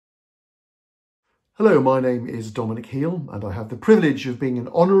Hello, my name is Dominic Heale and I have the privilege of being an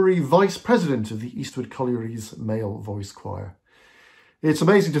Honorary Vice-President of the Eastwood Colliery's Male Voice Choir. It's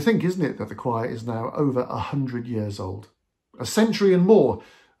amazing to think, isn't it, that the choir is now over 100 years old. A century and more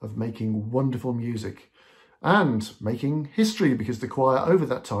of making wonderful music and making history, because the choir over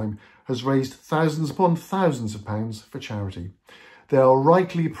that time has raised thousands upon thousands of pounds for charity. They are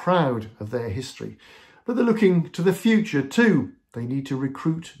rightly proud of their history, but they're looking to the future too. They need to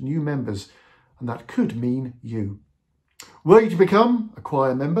recruit new members, and that could mean you. Were you to become a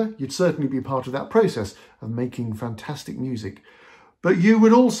choir member, you'd certainly be part of that process of making fantastic music. But you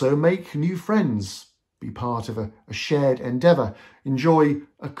would also make new friends, be part of a shared endeavour, enjoy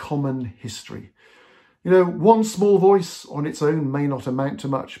a common history. You know, one small voice on its own may not amount to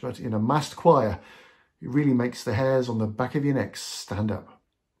much, but in a massed choir, it really makes the hairs on the back of your neck stand up.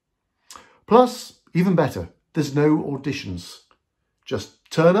 Plus, even better, there's no auditions. Just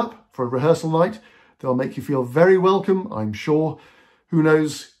turn up for a rehearsal night. They'll make you feel very welcome, I'm sure. Who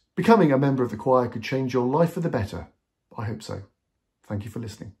knows, becoming a member of the choir could change your life for the better. I hope so. Thank you for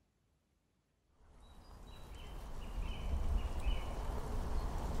listening.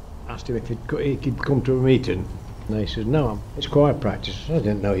 Asked him if he'd come to a meeting, and he said, no, it's choir practice. I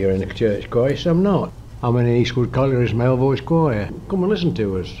didn't know you're in a church choir. He said, I'm not. I'm in Eastwood Colliery's Male Voice Choir. Come and listen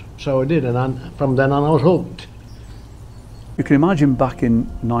to us. So I did, and from then on I was hooked. You can imagine back in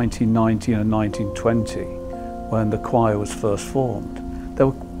 1919 and 1920, when the choir was first formed, there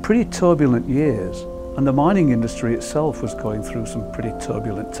were pretty turbulent years, and the mining industry itself was going through some pretty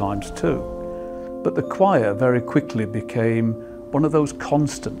turbulent times too. But the choir very quickly became one of those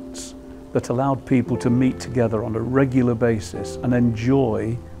constants that allowed people to meet together on a regular basis and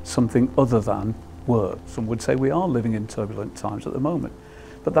enjoy something other than work. Some would say we are living in turbulent times at the moment.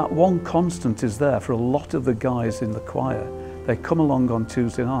 But that one constant is there for a lot of the guys in the choir. They come along on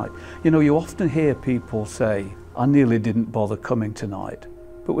Tuesday night. You know, you often hear people say, I nearly didn't bother coming tonight.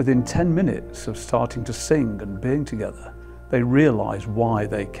 But within 10 minutes of starting to sing and being together, they realise why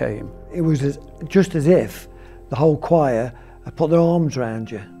they came. It was just as if the whole choir put their arms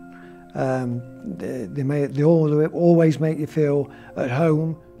around you. They always make you feel at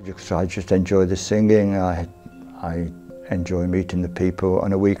home. I just enjoy the singing. I enjoy meeting the people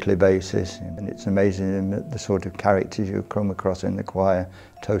on a weekly basis, and it's amazing the sort of characters you come across in the choir,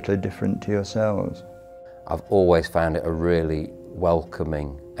 totally different to yourselves. I've always found it a really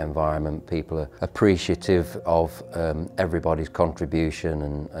welcoming environment. People are appreciative of everybody's contribution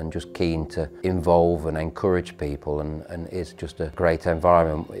and just keen to involve and encourage people, and it's just a great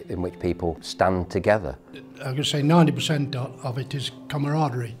environment in which people stand together. I could say 90% of it is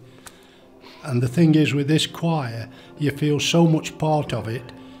camaraderie. And the thing is, with this choir, you feel so much part of it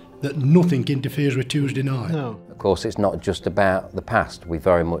that nothing interferes with Tuesday night. No. Of course, it's not just about the past. We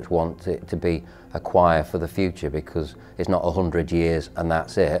very much want it to be a choir for the future, because it's not 100 years and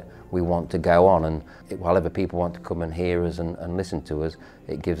that's it. We want to go on, and while other people want to come and hear us and listen to us,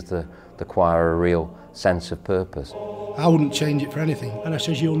 it gives the choir a real sense of purpose. I wouldn't change it for anything. And I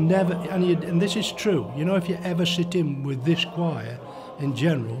says, you'll never, and this is true, you know, if you ever sit in with this choir in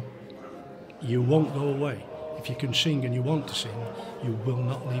general, you won't go away. If you can sing and you want to sing, you will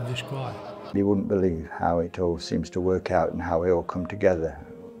not leave this choir. You wouldn't believe how it all seems to work out and how we all come together,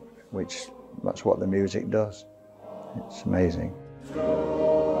 which that's what the music does. It's amazing.